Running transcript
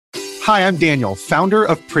Hi, I'm Daniel, founder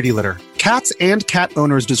of Pretty Litter. Cats and cat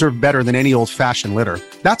owners deserve better than any old-fashioned litter.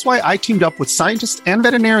 That's why I teamed up with scientists and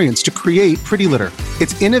veterinarians to create Pretty Litter.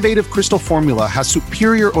 Its innovative crystal formula has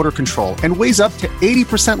superior odor control and weighs up to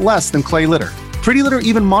 80% less than clay litter. Pretty Litter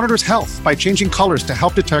even monitors health by changing colors to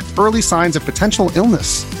help detect early signs of potential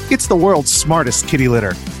illness. It's the world's smartest kitty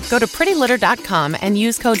litter. Go to prettylitter.com and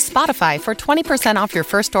use code SPOTIFY for 20% off your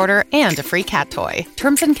first order and a free cat toy.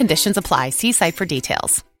 Terms and conditions apply. See site for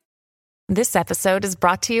details. This episode is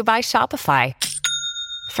brought to you by Shopify.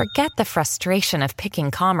 Forget the frustration of picking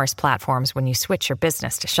commerce platforms when you switch your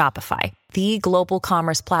business to Shopify, the global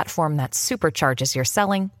commerce platform that supercharges your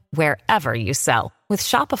selling wherever you sell. With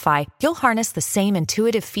Shopify, you'll harness the same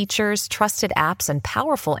intuitive features, trusted apps, and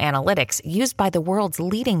powerful analytics used by the world's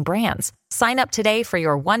leading brands. Sign up today for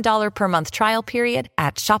your $1 per month trial period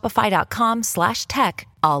at shopify.com/tech,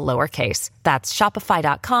 all lowercase. That's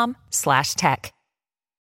shopify.com/tech.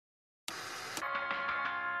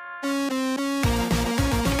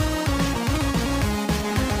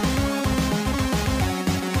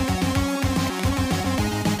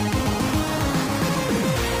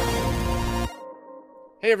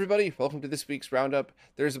 Hey everybody, welcome to this week's Roundup.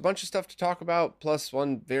 There's a bunch of stuff to talk about, plus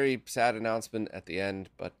one very sad announcement at the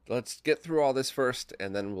end, but let's get through all this first,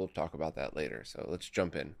 and then we'll talk about that later, so let's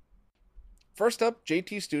jump in. First up,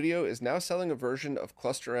 JT Studio is now selling a version of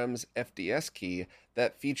ClusterM's FDS key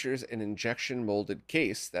that features an injection molded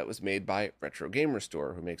case that was made by Retro Gamer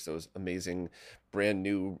Store, who makes those amazing brand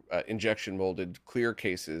new injection molded clear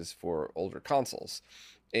cases for older consoles.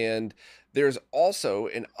 And there's also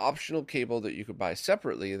an optional cable that you could buy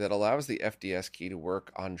separately that allows the FDS key to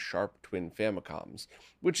work on Sharp Twin Famicoms,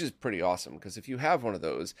 which is pretty awesome because if you have one of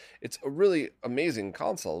those, it's a really amazing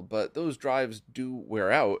console, but those drives do wear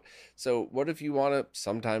out. So what if you want to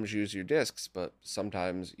sometimes use your discs, but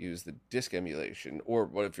sometimes use the disk emulation? Or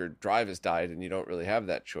what if your drive has died and you don't really have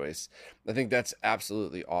that choice? I think that's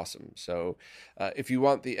absolutely awesome. So if you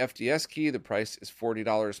want the FDS key, the price is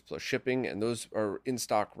 $40 plus shipping, and those are in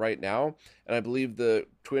stock right now. And I believe the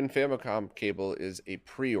Twin Famicom cable is a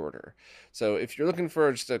pre-order. So if you're looking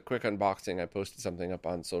for just a quick unboxing, I posted something up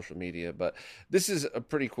on social media, but this is a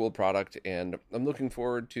pretty cool product, and I'm looking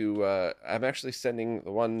forward to, I'm actually sending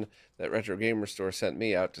the one that Retro Gamer Store sent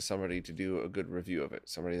me out to somebody to do a good review of it,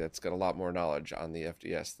 somebody that's got a lot more knowledge on the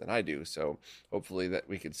FDS than I do, so hopefully that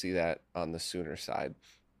we could see that on the sooner side.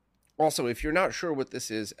 Also, if you're not sure what this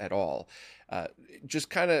is at all, just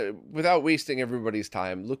kind of, without wasting everybody's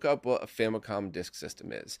time, look up what a Famicom disk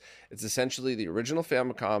system is. It's essentially the original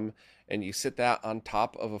Famicom, and you sit that on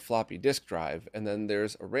top of a floppy disk drive, and then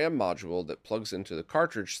there's a RAM module that plugs into the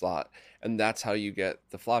cartridge slot, and that's how you get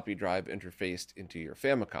the floppy drive interfaced into your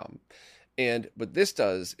Famicom. And what this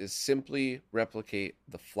does is simply replicate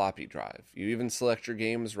the floppy drive. You even select your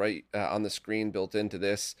games right on the screen built into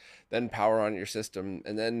this, then power on your system,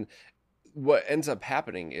 and then what ends up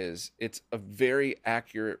happening is it's a very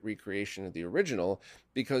accurate recreation of the original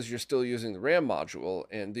because you're still using the RAM module,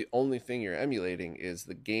 and the only thing you're emulating is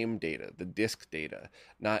the game data, the disk data,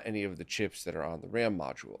 not any of the chips that are on the RAM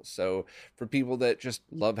module. So for people that just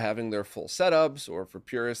love having their full setups, or for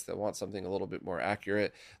purists that want something a little bit more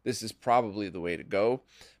accurate, this is probably the way to go.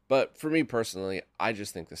 But for me personally, I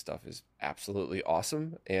just think this stuff is absolutely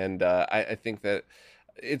awesome, and I think that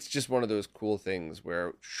it's just one of those cool things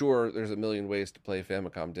where, sure, there's a million ways to play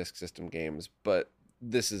Famicom disk system games, but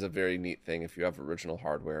this is a very neat thing if you have original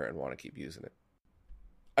hardware and want to keep using it.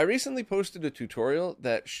 I recently posted a tutorial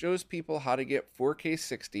that shows people how to get 4K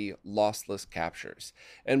 60 lossless captures.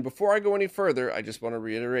 And before I go any further, I just want to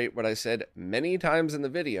reiterate what I said many times in the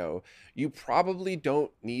video. You probably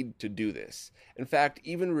don't need to do this. In fact,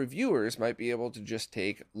 even reviewers might be able to just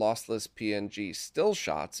take lossless PNG still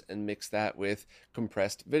shots and mix that with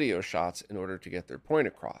compressed video shots in order to get their point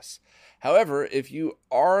across. However, if you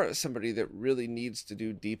are somebody that really needs to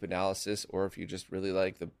do deep analysis, or if you just really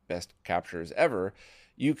like the best captures ever,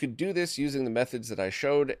 you could do this using the methods that I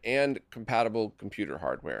showed and compatible computer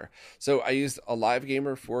hardware. So I used a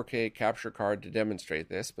LiveGamer 4K capture card to demonstrate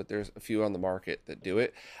this, but there's a few on the market that do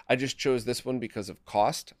it. I just chose this one because of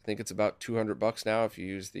cost. I think it's about $200 now if you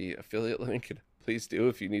use the affiliate link. Please do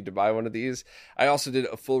if you need to buy one of these. I also did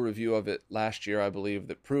a full review of it last year, I believe,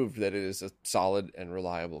 that proved that it is a solid and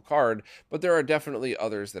reliable card, but there are definitely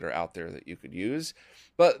others that are out there that you could use.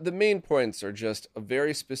 But the main points are just a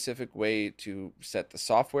very specific way to set the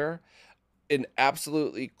software, an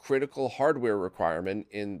absolutely critical hardware requirement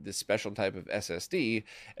in this special type of SSD,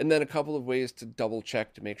 and then a couple of ways to double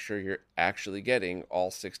check to make sure you're actually getting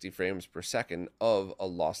all 60 frames per second of a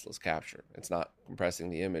lossless capture. It's not compressing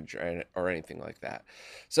the image or anything like that.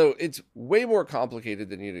 So it's way more complicated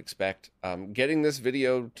than you'd expect. Getting this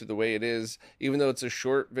video to the way it is, even though it's a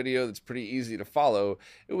short video that's pretty easy to follow,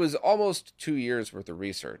 it was almost 2 years worth of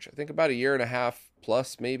research. I think about a year and a half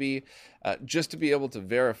plus maybe, just to be able to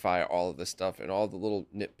verify all of this stuff and all the little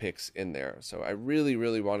nitpicks in there. So I really,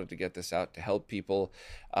 really wanted to get this out to help people.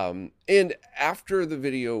 And after the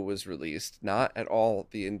video was released, not at all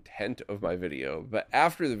the intent of my video, but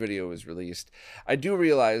after the video was released, I do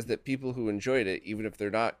realize that people who enjoyed it, even if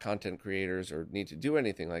they're not content creators or need to do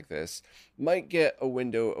anything like this, might get a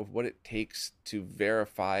window of what it takes to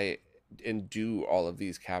verify and do all of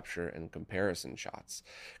these capture and comparison shots.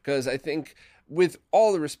 Because I think, with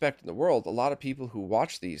all the respect in the world, a lot of people who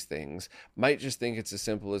watch these things might just think it's as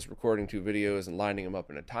simple as recording 2 videos and lining them up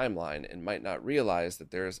in a timeline, and might not realize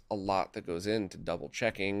that there's a lot that goes into double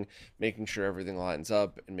checking, making sure everything lines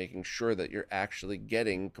up, and making sure that you're actually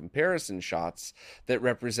getting comparison shots that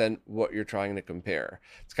represent what you're trying to compare.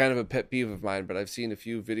 It's kind of a pet peeve of mine, but I've seen a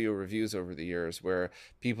few video reviews over the years where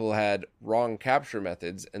people had wrong capture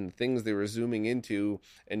methods, and things they were zooming into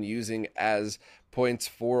and using as points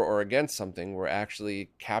for or against something were actually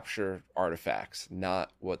capture artifacts,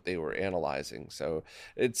 not what they were analyzing. So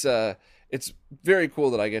it's very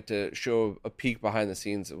cool that I get to show a peek behind the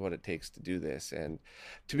scenes of what it takes to do this. And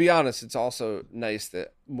to be honest, it's also nice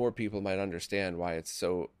that more people might understand why it's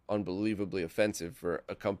so unbelievably offensive for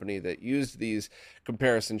a company that used these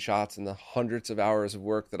comparison shots and the hundreds of hours of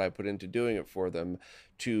work that I put into doing it for them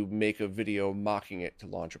to make a video mocking it to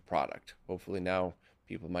launch a product. Hopefully now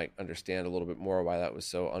people might understand a little bit more why that was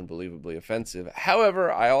so unbelievably offensive.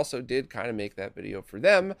 However, I also did kind of make that video for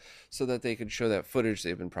them so that they could show that footage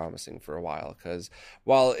they've been promising for a while. Because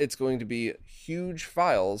while it's going to be huge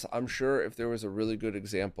files, I'm sure if there was a really good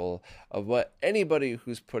example of what anybody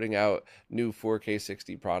who's putting out new 4K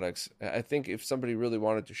 60 products, I think if somebody really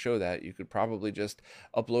wanted to show that, you could probably just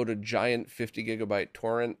upload a giant 50 gigabyte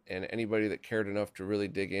torrent, and anybody that cared enough to really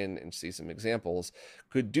dig in and see some examples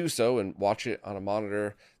could do so and watch it on a monitor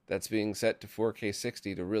that's being set to 4K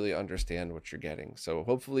 60 to really understand what you're getting. So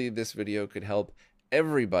hopefully this video could help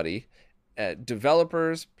everybody,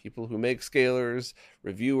 developers, people who make scalers,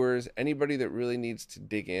 reviewers, anybody that really needs to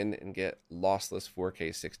dig in and get lossless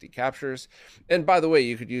 4K 60 captures. And by the way,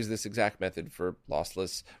 you could use this exact method for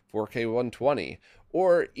lossless 4K 120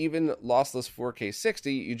 or even lossless 4K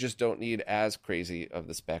 60. You just don't need as crazy of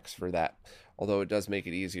the specs for that, although it does make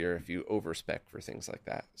it easier if you overspec for things like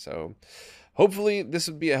that. So hopefully this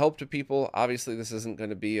would be a help to people. Obviously, this isn't going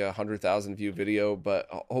to be a 100,000 view video, but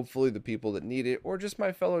hopefully the people that need it, or just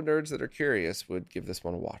my fellow nerds that are curious, would give this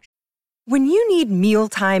one a watch. When you need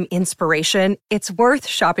mealtime inspiration, it's worth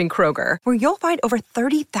shopping Kroger, where you'll find over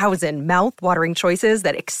 30,000 mouth-watering choices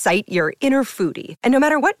that excite your inner foodie. And no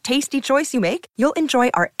matter what tasty choice you make, you'll enjoy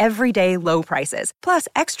our everyday low prices, plus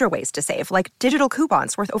extra ways to save, like digital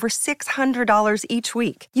coupons worth over $600 each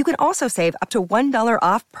week. You can also save up to $1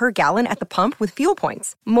 off per gallon at the pump with fuel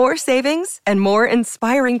points. More savings and more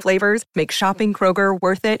inspiring flavors make shopping Kroger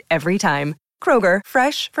worth it every time. Kroger,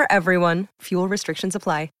 fresh for everyone. Fuel restrictions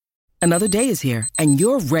apply. Another day is here, and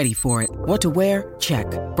you're ready for it. What to wear? Check.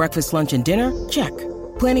 Breakfast, lunch, and dinner? Check.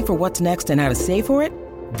 Planning for what's next and how to save for it?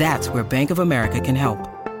 That's where Bank of America can help.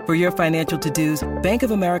 For your financial to-dos, Bank of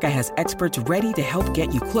America has experts ready to help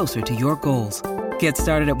get you closer to your goals. Get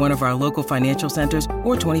started at one of our local financial centers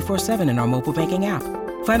or 24/7 in our mobile banking app.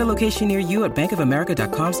 Find a location near you at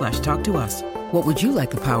bankofamerica.com/talktous. What would you like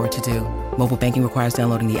the power to do? Mobile banking requires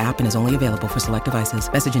downloading the app and is only available for select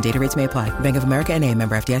devices. Message and data rates may apply. Bank of America NA,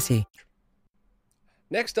 member FDIC.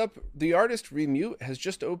 Next up, the artist Remute has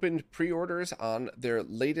just opened pre-orders on their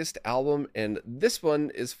latest album, and this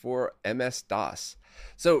one is for MS-DOS.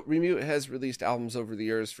 So Remute has released albums over the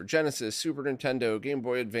years for Genesis, Super Nintendo, Game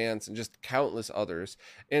Boy Advance, and just countless others,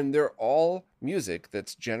 and they're all music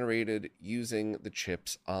that's generated using the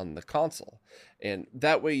chips on the console. And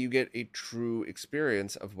that way you get a true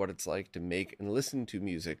experience of what it's like to make and listen to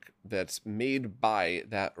music that's made by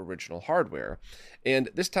that original hardware. And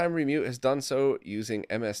this time Remute has done so using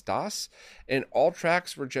MS-DOS, and all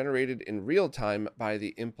tracks were generated in real time by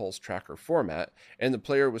the Impulse Tracker format, and the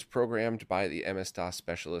player was programmed by the MS-DOS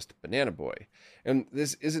specialist Banana Boy. And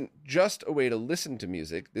this isn't just a way to listen to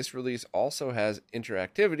music. This release also has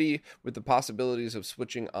interactivity with the possibilities of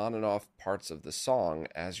switching on and off parts of the song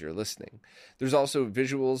as you're listening. There's also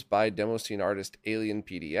visuals by demo scene artist Alien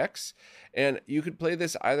PDX, And you could play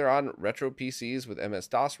this either on retro PCs with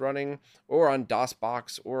MS-DOS running, or on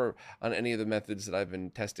DOSBox, or on any of the methods that I've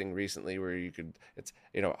been testing recently where it's,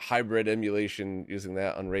 hybrid emulation using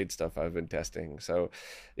that on RAID stuff I've been testing. So,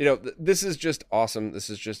 this is just awesome. This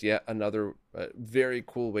is just yet another very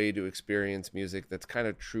cool way to experience music that's kind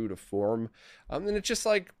of true to form. And it's just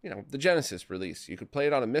like, the Genesis release. You could play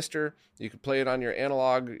it on a Mister, you could play it on your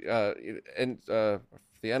analog,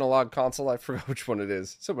 the analog console, I forgot which one it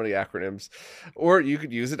is, so many acronyms, or you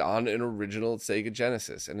could use it on an original Sega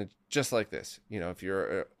Genesis. And it's just like this. If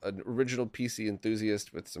you're an original PC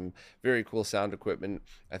enthusiast with some very cool sound equipment,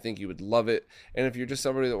 I think you would love it. And if you're just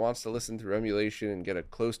somebody that wants to listen through emulation and get a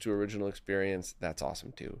close to original experience, that's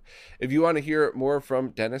awesome too. If you want to hear more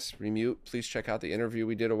from Dennis Remute, please check out the interview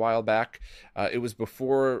we did a while back. It was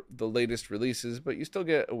before the latest releases, but you still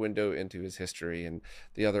get a window into his history and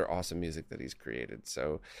the other awesome music that he's created.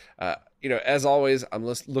 So, as always, I'm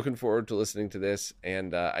looking forward to listening to this,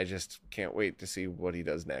 and I just can't wait to see what he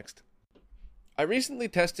does next. I recently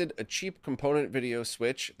tested a cheap component video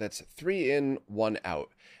switch that's 3 in, 1 out.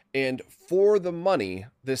 And for the money,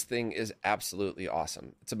 this thing is absolutely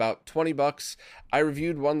awesome. It's about $20. I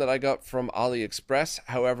reviewed one that I got from AliExpress.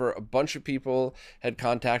 However, a bunch of people had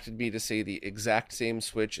contacted me to say the exact same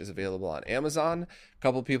switch is available on Amazon. A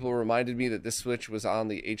couple people reminded me that this switch was on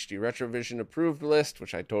the HD Retrovision approved list,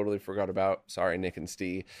 which I totally forgot about. Sorry, Nick and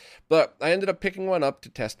Steve. But I ended up picking one up to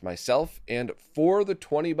test myself, and for the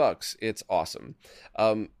 $20, it's awesome.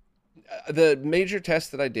 The major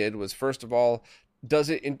test that I did was, first of all,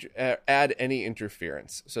 does it add any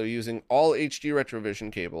interference? So using all HD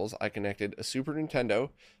Retrovision cables, I connected a Super Nintendo,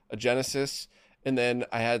 a Genesis, and then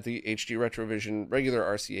I had the HD Retrovision regular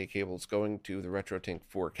RCA cables going to the RetroTink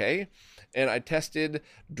 4K. And I tested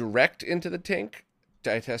direct into the Tink.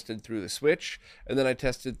 I tested through the Switch, and then I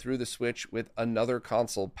tested through the Switch with another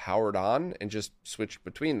console powered on and just switched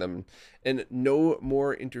between them, and no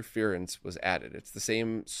more interference was added. It's the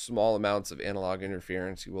same small amounts of analog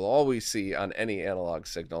interference you will always see on any analog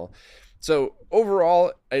signal. So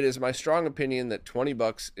overall, it is my strong opinion that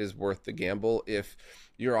 $20 is worth the gamble if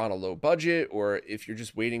you're on a low budget, or if you're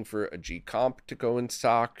just waiting for a G comp to go in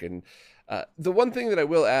stock. And the one thing that I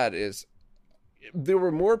will add is, there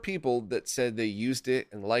were more people that said they used it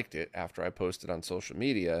and liked it after I posted on social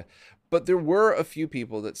media, but there were a few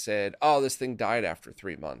people that said, oh, this thing died after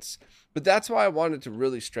 3 months. But that's why I wanted to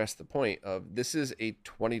really stress the point of, this is a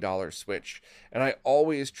 $20 switch. And I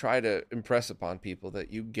always try to impress upon people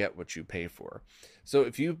that you get what you pay for. So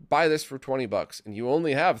if you buy this for $20 and you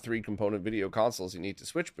only have 3 component video consoles you need to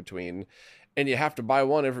switch between, and you have to buy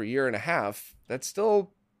one every year and a half, that's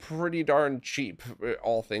still pretty darn cheap,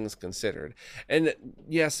 all things considered. And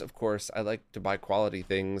yes, of course, I like to buy quality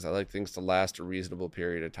things. I like things to last a reasonable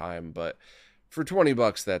period of time, but for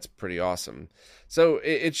 $20, that's pretty awesome. So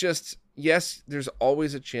it's just, yes, there's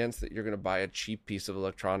always a chance that you're going to buy a cheap piece of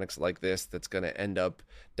electronics like this that's going to end up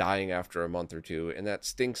dying after a month or two, and that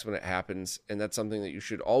stinks when it happens, and that's something that you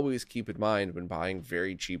should always keep in mind when buying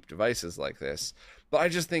very cheap devices like this. But I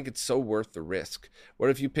just think it's so worth the risk. What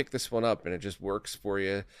if you pick this one up and it just works for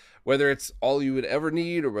you? Whether it's all you would ever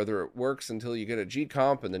need, or whether it works until you get a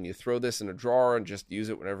G-Comp and then you throw this in a drawer and just use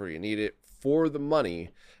it whenever you need it, for the money,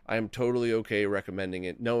 I am totally okay recommending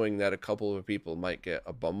it, knowing that a couple of people might get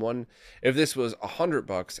a bum one. If this was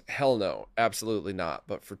 $100, hell no, absolutely not.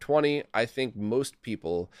 But for 20, I think most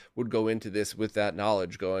people would go into this with that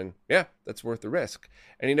knowledge going, yeah, that's worth the risk.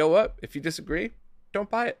 And you know what? If you disagree, don't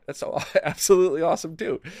buy it. That's absolutely awesome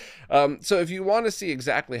too. So if you want to see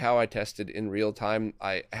exactly how I tested in real time,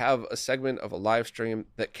 I have a segment of a live stream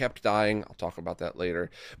that kept dying. I'll talk about that later.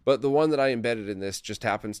 But the one that I embedded in this just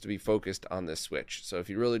happens to be focused on this switch. So if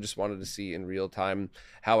you really just wanted to see in real time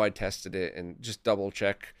how I tested it and just double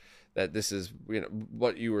check that this is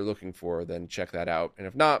what you were looking for, then check that out. And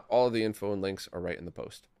if not, all of the info and links are right in the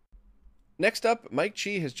post. Next up, Mike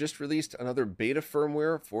Chi has just released another beta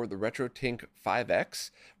firmware for the RetroTink 5X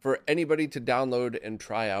for anybody to download and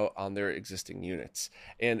try out on their existing units.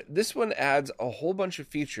 And this one adds a whole bunch of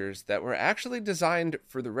features that were actually designed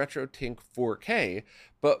for the RetroTink 4K,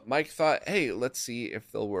 but Mike thought, hey, let's see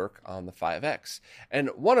if they'll work on the 5X. And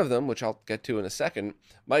one of them, which I'll get to in a second,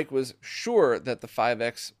 Mike was sure that the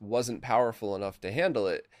 5X wasn't powerful enough to handle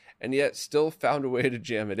it, and yet still found a way to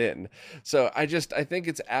jam it in. So I think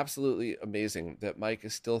it's absolutely amazing that Mike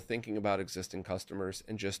is still thinking about existing customers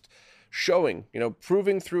and just showing,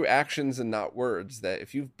 proving through actions and not words that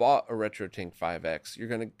if you've bought a RetroTink 5X, you're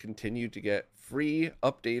going to continue to get free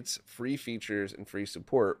updates, free features, and free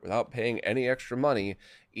support without paying any extra money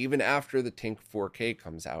even after the Tink 4K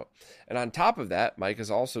comes out. And on top of that, Mike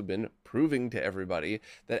has also been proving to everybody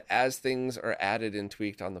that as things are added and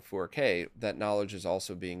tweaked on the 4K, that knowledge is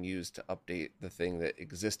also being used to update the thing that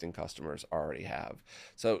existing customers already have.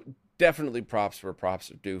 So definitely props where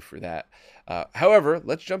props are due for that. However,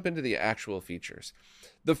 let's jump into the actual features.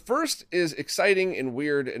 The first is exciting and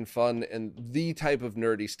weird and fun and the type of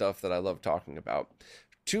nerdy stuff that I love talking about.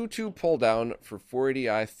 2.2 pull down for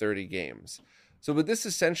 480i 30 games. So what this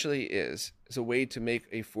essentially is a way to make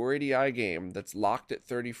a 480i game that's locked at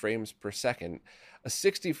 30 frames per second, a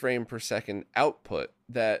 60 frame per second output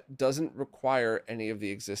that doesn't require any of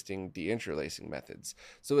the existing deinterlacing methods.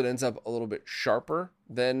 So it ends up a little bit sharper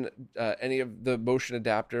than any of the motion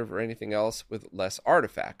adaptive or anything else, with less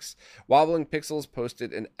artifacts. Wobbling Pixels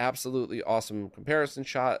posted an absolutely awesome comparison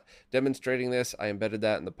shot demonstrating this. I embedded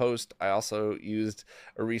that in the post. I also used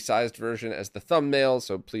a resized version as the thumbnail,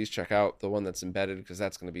 so please check out the one that's embedded because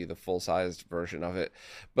that's going to be the full-sized version of it.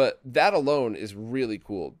 But that alone is really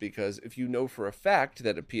cool, because if you know for a fact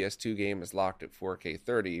that a PS2 game is locked at 4K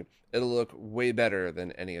 30, it'll look way better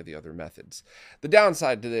than any of the other methods. The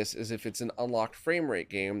downside to this is if it's an unlocked frame rate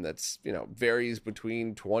game that's, varies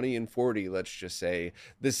between 20 and 40, let's just say,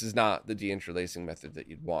 this is not the deinterlacing method that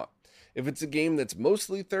you'd want. If it's a game that's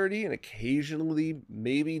mostly 30 and occasionally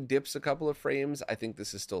maybe dips a couple of frames, I think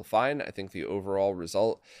this is still fine. I think the overall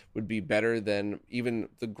result would be better than even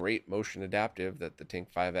the great motion adaptive that the Tink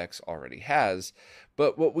 5X already has.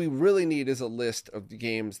 But what we really need is a list of the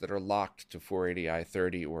games that are locked to 480i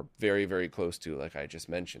 30 or very, very close to, like I just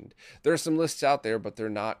mentioned. There are some lists out there, but they're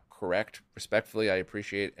not correct. Respectfully, I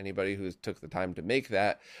appreciate anybody who took the time to make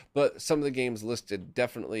that. But some of the games listed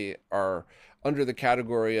definitely are under the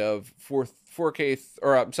category of 480i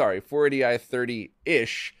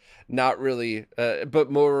 30-ish, not really,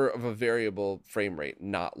 but more of a variable frame rate,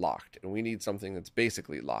 not locked. And we need something that's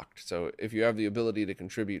basically locked. So if you have the ability to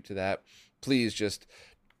contribute to that, please just,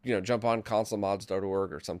 jump on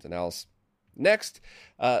consolemods.org or something else. Next,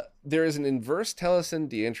 there is an inverse Telesin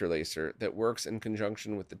deinterlacer that works in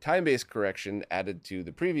conjunction with the time-based correction added to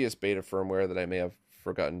the previous beta firmware that I may have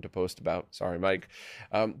forgotten to post about. Sorry, Mike.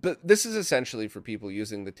 But this is essentially for people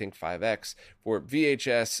using the Tink 5X for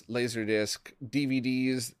VHS, Laserdisc,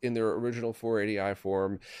 DVDs in their original 480i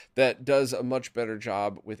form that does a much better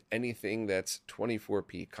job with anything that's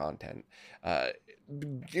 24p content.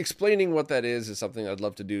 Explaining what that is something I'd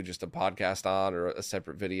love to do just a podcast on or a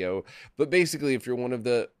separate video. But basically, if you're one of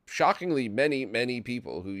the shockingly many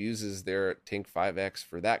people who uses their Tink 5X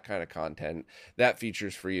for that kind of content, that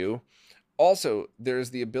feature's for you. Also, there's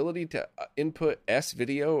the ability to input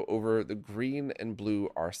S-video over the green and blue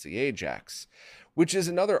RCA jacks, which is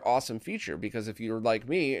another awesome feature, because if you're like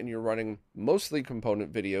me and you're running mostly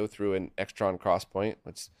component video through an Extron Crosspoint,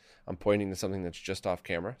 which I'm pointing to something that's just off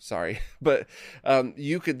camera, sorry, but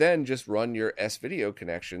you could then just run your S-video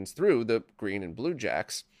connections through the green and blue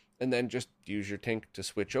jacks and then just use your Tink to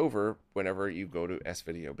switch over whenever you go to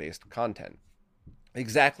S-video based content.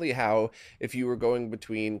 Exactly how, if you were going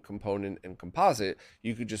between component and composite,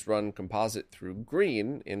 you could just run composite through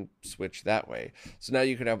green and switch that way. So now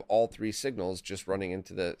you could have all three signals just running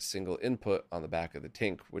into the single input on the back of the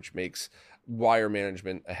Tink, which makes wire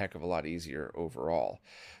management a heck of a lot easier overall.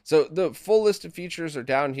 So the full list of features are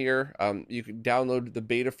down here. You can download the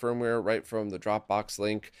beta firmware right from the Dropbox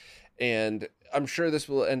link. And I'm sure this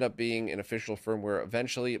will end up being an official firmware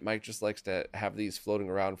eventually. Mike just likes to have these floating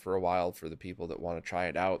around for a while for the people that want to try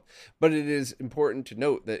it out. But it is important to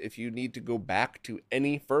note that if you need to go back to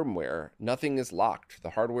any firmware, nothing is locked.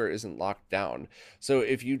 The hardware isn't locked down. So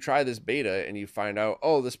if you try this beta and you find out,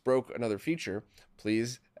 oh, this broke another feature,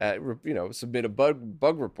 please submit a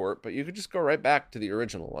bug report, but you could just go right back to the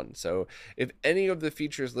original one. So if any of the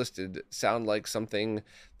features listed sound like something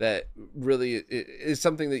that really is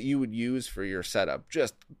something that you would use for your setup,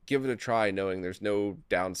 just give it a try, knowing there's no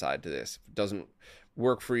downside to this. If it doesn't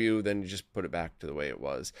work for you, then you just put it back to the way it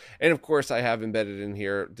was. And of course, I have embedded in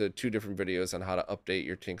here the 2 different videos on how to update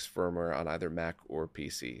your Tink's firmware on either Mac or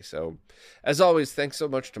PC. So as always, thanks so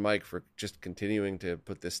much to Mike for just continuing to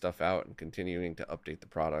put this stuff out and continuing to update the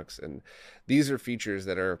products. And these are features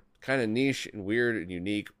that are kind of niche and weird and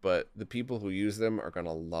unique, but the people who use them are going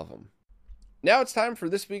to love them. Now it's time for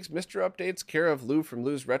this week's Mr. Updates, care of Lou from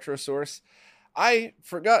Lou's Retro Source. I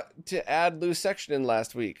forgot to add Lou's section in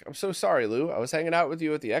last week. I'm so sorry, Lou. I was hanging out with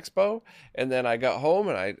you at the expo, and then I got home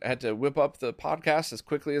and I had to whip up the podcast as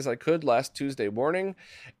quickly as I could last Tuesday morning.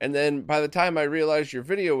 And then by the time I realized your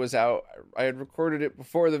video was out, I had recorded it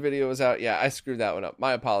before the video was out. Yeah, I screwed that one up.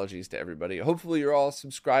 My apologies to everybody. Hopefully you're all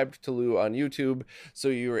subscribed to Lou on YouTube, so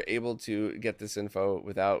you were able to get this info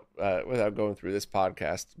without going through this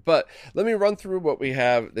podcast. But let me run through what we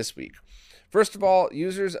have this week. First of all,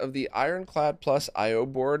 users of the Ironclad Plus I/O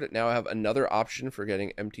board now have another option for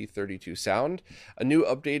getting MT32 sound. A new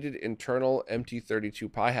updated internal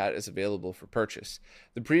MT32 Pi Hat is available for purchase.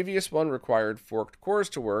 The previous one required forked cores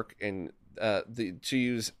to work, and to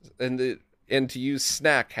use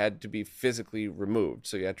Snack had to be physically removed.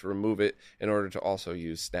 So you had to remove it in order to also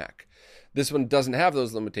use Snack. This one doesn't have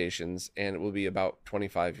those limitations, and it will be about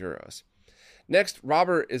 25 euros. Next,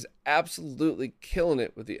 Robert is absolutely killing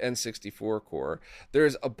it with the N64 core.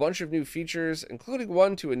 There's a bunch of new features, including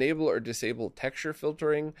one to enable or disable texture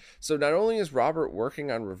filtering. So not only is Robert working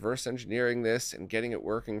on reverse engineering this and getting it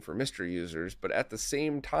working for mystery users, but at the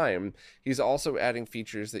same time, he's also adding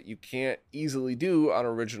features that you can't easily do on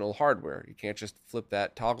original hardware. You can't just flip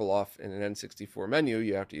that toggle off in an N64 menu.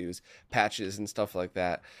 You have to use patches and stuff like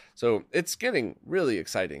that. So it's getting really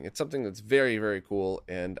exciting. It's something that's very, very cool,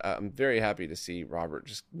 and I'm very happy to see Robert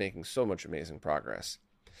just making so much amazing progress.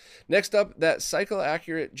 Next up, that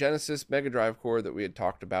cycle-accurate Genesis Mega Drive core that we had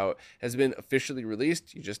talked about has been officially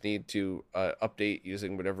released. You just need to update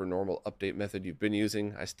using whatever normal update method you've been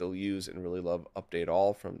using. I still use and really love Update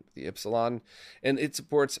All from the Ypsilon. And it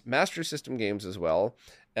supports Master System games as well.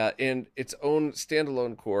 And its own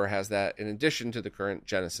standalone core has that in addition to the current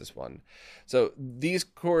Genesis one. So these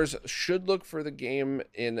cores should look for the game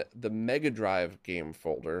in the Mega Drive game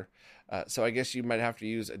folder. So I guess you might have to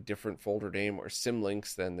use a different folder name or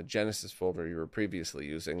symlinks than the Genesis folder you were previously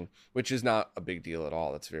using, which is not a big deal at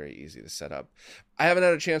all. It's very easy to set up. I haven't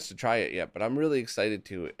had a chance to try it yet, but I'm really excited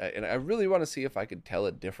to, and I really want to see if I could tell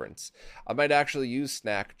a difference. I might actually use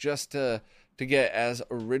Snack just to get as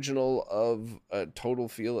original of a total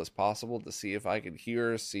feel as possible to see if I could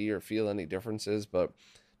hear, see, or feel any differences. But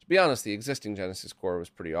to be honest, the existing Genesis core was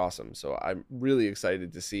pretty awesome, so I'm really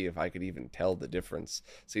excited to see if I could even tell the difference,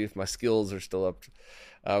 see if my skills are still up.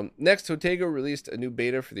 Next, Hotego released a new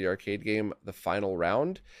beta for the arcade game The Final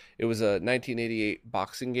Round. It was a 1988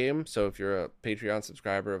 boxing game, so if you're a Patreon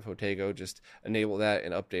subscriber of Hotego, just enable that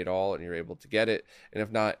and update all, and you're able to get it. And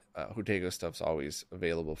if not, Hotego stuff's always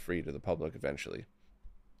available free to the public eventually.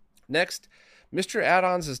 Next, Mr.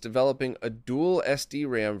 Add-ons is developing a dual SD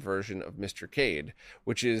RAM version of Mr. Cade,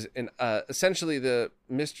 which is essentially the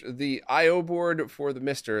I/O board for the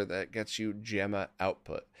Mr. that gets you JAMA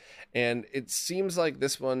output. And it seems like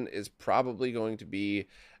this one is probably going to be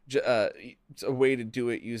a way to do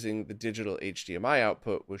it using the digital HDMI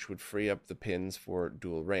output, which would free up the pins for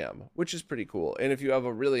dual RAM, which is pretty cool. And if you have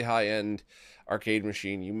a really high-end arcade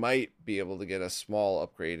machine, you might be able to get a small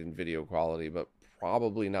upgrade in video quality, but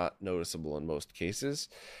probably not noticeable in most cases.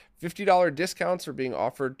 $50 discounts are being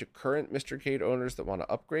offered to current Mr. Cade owners that want to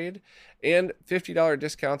upgrade, and $50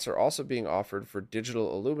 discounts are also being offered for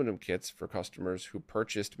digital aluminum kits for customers who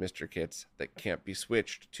purchased Mr. Kits that can't be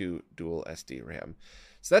switched to dual SD RAM.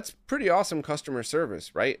 So that's pretty awesome customer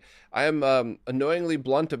service, right? I am annoyingly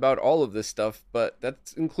blunt about all of this stuff, but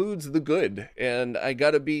that includes the good, and I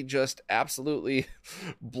gotta be just absolutely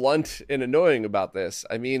blunt and annoying about this.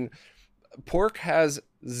 I mean, Pork has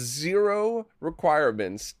zero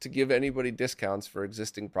requirements to give anybody discounts for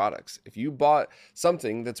existing products. If you bought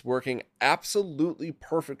something that's working absolutely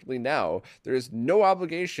perfectly now, there is no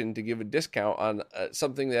obligation to give a discount on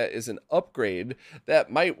something that is an upgrade that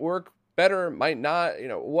might work better, might not,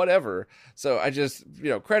 whatever. So I just,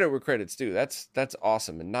 credit where credit's due. That's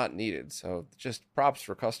awesome and not needed. So just props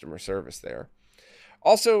for customer service there.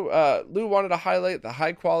 Also, Lou wanted to highlight the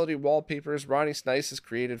high-quality wallpapers Ronnie Snice has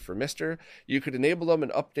created for Mr. You could enable them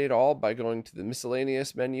and update all by going to the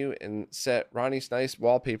miscellaneous menu and set Ronnie Snice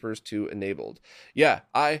wallpapers to enabled. Yeah,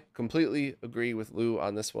 I completely agree with Lou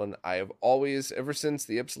on this one. I have always, ever since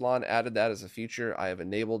the Ypsilon added that as a feature, I have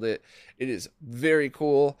enabled it. It is very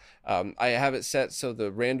cool. I have it set so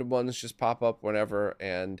the random ones just pop up whenever,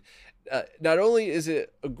 and not only is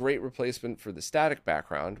it a great replacement for the static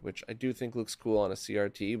background, which I do think looks cool on a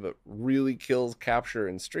CRT, but really kills capture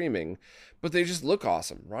and streaming, but they just look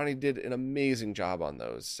awesome. Ronnie did an amazing job on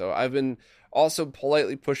those. So I've been also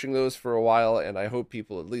politely pushing those for a while, and I hope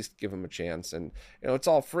people at least give them a chance. And, it's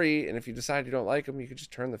all free, and if you decide you don't like them, you can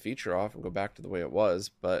just turn the feature off and go back to the way it was.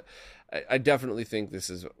 But I definitely think this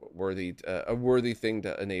is a worthy thing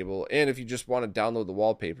to enable. And if you just want to download the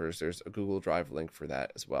wallpapers, there's a Google Drive link for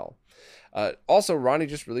that as well. Also, Ronnie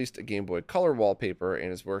just released a Game Boy Color wallpaper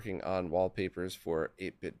and is working on wallpapers for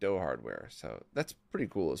 8-bit DOE hardware. So that's pretty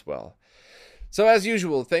cool as well. So as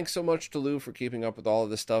usual, thanks so much to Lou for keeping up with all of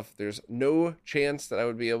this stuff. There's no chance that I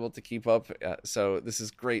would be able to keep up. So this is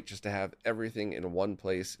great just to have everything in one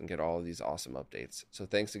place and get all of these awesome updates. So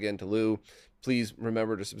thanks again to Lou. Please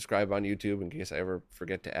remember to subscribe on YouTube in case I ever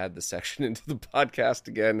forget to add the section into the podcast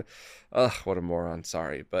again. Ugh, what a moron.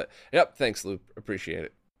 Sorry. But yep, thanks, Lou. Appreciate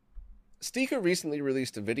it. Stika recently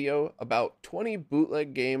released a video about 20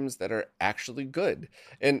 bootleg games that are actually good.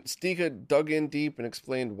 And Stika dug in deep and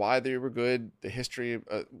explained why they were good, the history,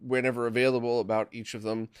 whenever available, about each of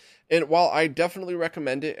them. And while I definitely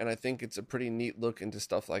recommend it, and I think it's a pretty neat look into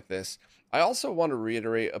stuff like this, I also want to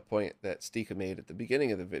reiterate a point that Stika made at the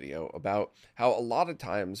beginning of the video about how a lot of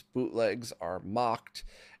times bootlegs are mocked,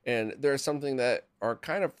 and they're something that are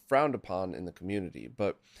kind of frowned upon in the community.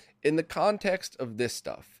 But in the context of this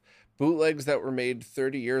stuff, bootlegs that were made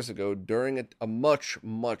 30 years ago during a much,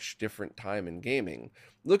 much different time in gaming,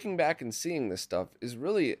 looking back and seeing this stuff is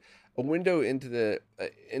really a window into the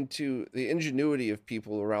ingenuity of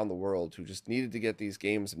people around the world who just needed to get these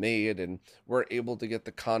games made and weren't able to get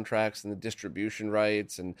the contracts and the distribution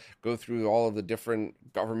rights and go through all of the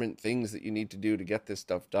different government things that you need to do to get this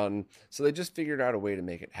stuff done. So they just figured out a way to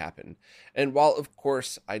make it happen. And while, of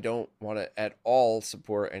course, I don't want to at all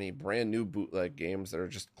support any brand new bootleg games that are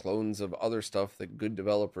just clones of other stuff that good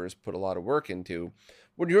developers put a lot of work into,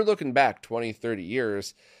 when you're looking back 20, 30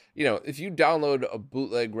 years, you know, if you download a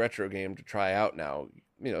bootleg retro game to try out now,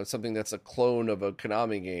 you know, something that's a clone of a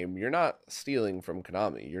Konami game, you're not stealing from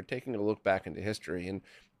Konami. You're taking a look back into history and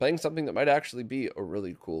playing something that might actually be a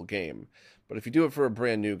really cool game. But if you do it for a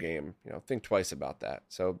brand new game, you know, think twice about that.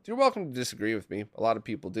 So you're welcome to disagree with me. A lot of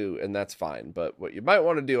people do, and that's fine. But what you might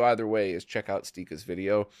want to do either way is check out Stika's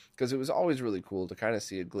video, because it was always really cool to kind of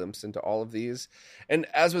see a glimpse into all of these. And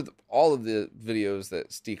as with all of the videos that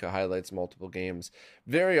Stika highlights multiple games,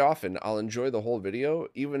 very often I'll enjoy the whole video,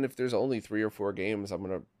 even if there's only 3 or 4 games. I'm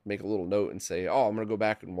going to make a little note and say, oh, I'm going to go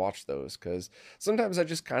back and watch those, because sometimes I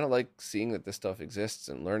just kind of like seeing that this stuff exists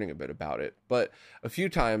and learning a bit about it. But a few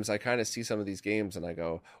times I kind of see some of these games and I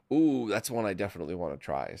go, ooh, that's one I definitely want to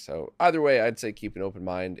try. So either way, I'd say keep an open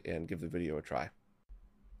mind and give the video a try.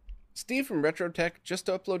 Steve from RetroTech just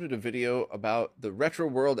uploaded a video about the Retro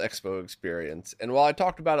World Expo experience, and while I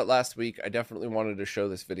talked about it last week, I definitely wanted to show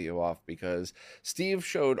this video off because Steve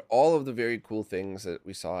showed all of the very cool things that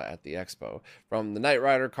we saw at the expo, from the Knight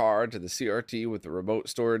Rider car to the CRT with the remote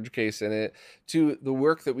storage case in it, to the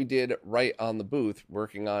work that we did right on the booth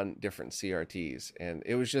working on different CRTs. And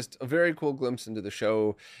it was just a very cool glimpse into the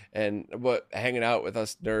show and what hanging out with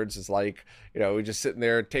us nerds is like. You know, we just sitting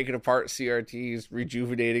there taking apart CRTs,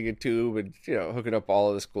 rejuvenating a tube, and, you know, hooking up all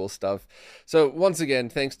of this cool stuff. So once again,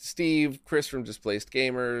 thanks to Steve, Chris from Displaced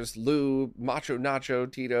Gamers, Lou, Macho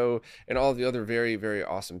Nacho, Tito, and all the other very, very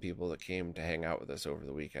awesome people that came to hang out with us over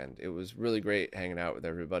the weekend. It was really great hanging out with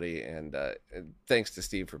everybody, and thanks to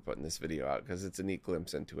Steve for putting this video out, because it's a neat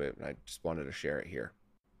glimpse into it, and I just wanted to share it here.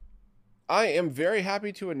 I am very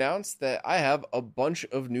happy to announce that I have a bunch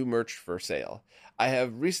of new merch for sale. I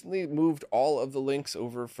have recently moved all of the links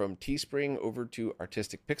over from Teespring over to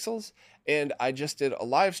Artistic Pixels, and I just did a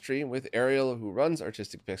live stream with Ariel, who runs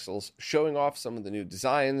Artistic Pixels, showing off some of the new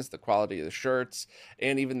designs, the quality of the shirts,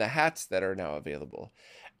 and even the hats that are now available.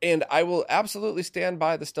 And I will absolutely stand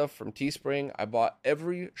by the stuff from Teespring. I bought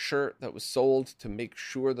every shirt that was sold to make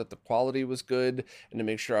sure that the quality was good and to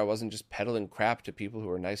make sure I wasn't just peddling crap to people who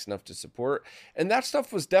were nice enough to support. And that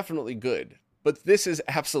stuff was definitely good. But this is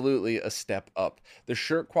absolutely a step up. The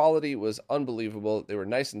shirt quality was unbelievable. They were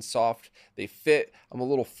nice and soft. They fit. I'm a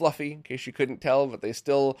little fluffy, in case you couldn't tell, but they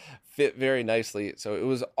still fit very nicely. So it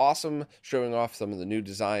was awesome showing off some of the new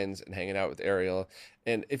designs and hanging out with Ariel.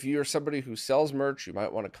 And if you're somebody who sells merch, you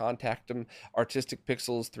might want to contact them.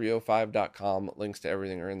 ArtisticPixels305.com. Links to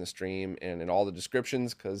everything are in the stream and in all the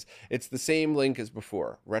descriptions, because it's the same link as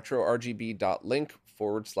before.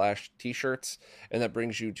 retrorgb.link/t-shirts. And that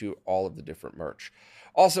brings you to all of the different merch.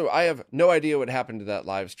 Also, I have no idea what happened to that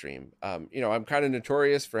live stream. I'm kind of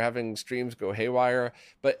notorious for having streams go haywire,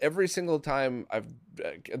 but every single time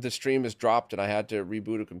the stream is dropped and I had to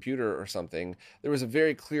reboot a computer or something, there was a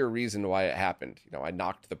very clear reason why it happened. You know, I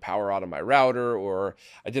knocked the power out of my router, or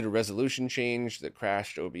I did a resolution change that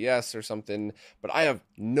crashed OBS or something, but I have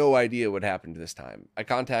no idea what happened this time. I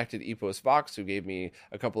contacted Epos Vox, who gave me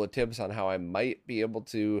a couple of tips on how I might be able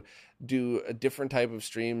to do a different type of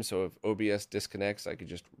stream. So if OBS disconnects, I could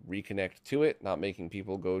just reconnect to it, not making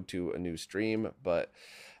people go to a new stream. But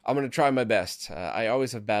I'm going to try my best. I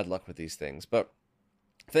always have bad luck with these things. But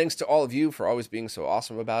thanks to all of you for always being so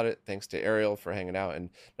awesome about it. Thanks to Ariel for hanging out and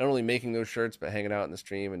not only making those shirts, but hanging out in the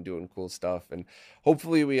stream and doing cool stuff. And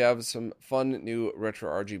hopefully we have some fun new retro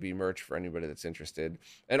RGB merch for anybody that's interested.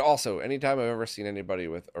 And also, anytime I've ever seen anybody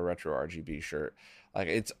with a retro RGB shirt, like,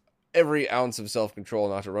 it's every ounce of self-control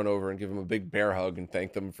not to run over and give them a big bear hug and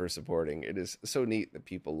thank them for supporting. It is so neat that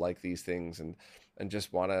people like these things and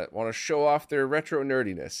just want to show off their retro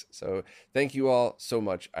nerdiness. So thank you all so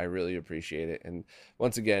much. I really appreciate it. And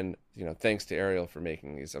once again, thanks to Ariel for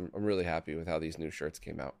making these. I'm really happy with how these new shirts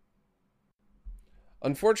came out.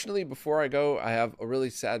 Unfortunately, before I go, I have a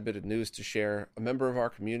really sad bit of news to share. A member of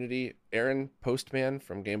our community, Aaron Postman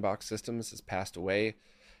from Gamebox Systems, has passed away.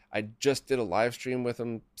 I just did a live stream with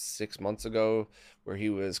him 6 months ago where he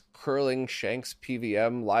was curling Shanks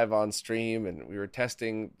PVM live on stream, and we were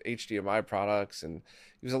testing HDMI products, and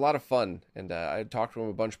it was a lot of fun. And I had talked to him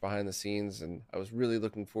a bunch behind the scenes, and I was really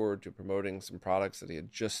looking forward to promoting some products that he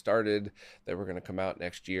had just started that were going to come out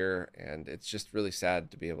next year. And it's just really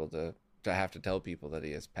sad to be able to have to tell people that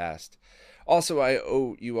he has passed. Also, I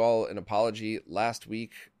owe you all an apology. Last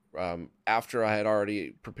week, after I had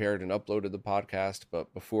already prepared and uploaded the podcast,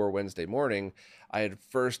 but before Wednesday morning, I had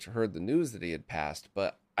first heard the news that he had passed,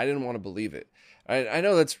 but I didn't want to believe it. I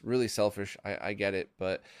know that's really selfish. I get it,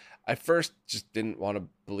 but I first just didn't want to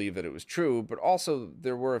believe that it was true. But also,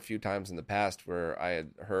 there were a few times in the past where I had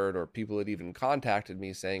heard, or people had even contacted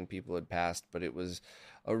me saying people had passed, but it was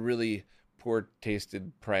a really poor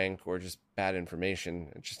tasted prank or just bad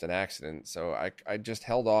information. It's just an accident. So I just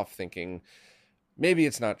held off thinking, maybe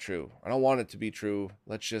it's not true. I don't want it to be true.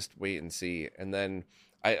 Let's just wait and see. And then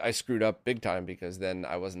I screwed up big time, because then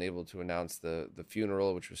I wasn't able to announce the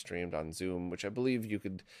funeral, which was streamed on Zoom, which I believe you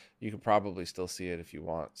could probably still see it if you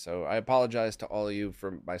want. So I apologize to all of you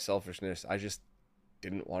for my selfishness. I just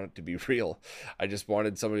didn't want it to be real. I just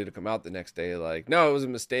wanted somebody to come out the next day like, no, it was a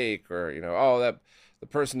mistake, or, oh, that the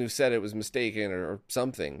person who said it was mistaken, or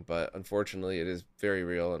something. But unfortunately, it is very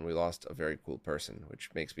real, and we lost a very cool person, which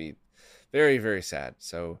makes me very, very sad.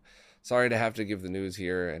 So sorry to have to give the news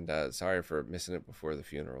here, and sorry for missing it before the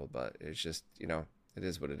funeral, but it's just, it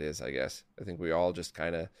is what it is, I guess. I think we all just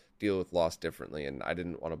kind of deal with loss differently, and I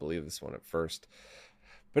didn't want to believe this one at first.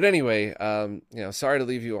 But anyway, sorry to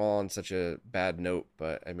leave you all on such a bad note,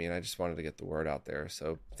 but I mean, I just wanted to get the word out there.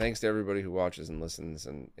 So thanks to everybody who watches and listens,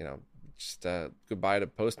 and, just goodbye to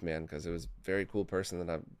Postman, because it was a very cool person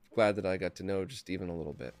that I'm glad that I got to know just even a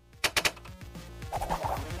little bit.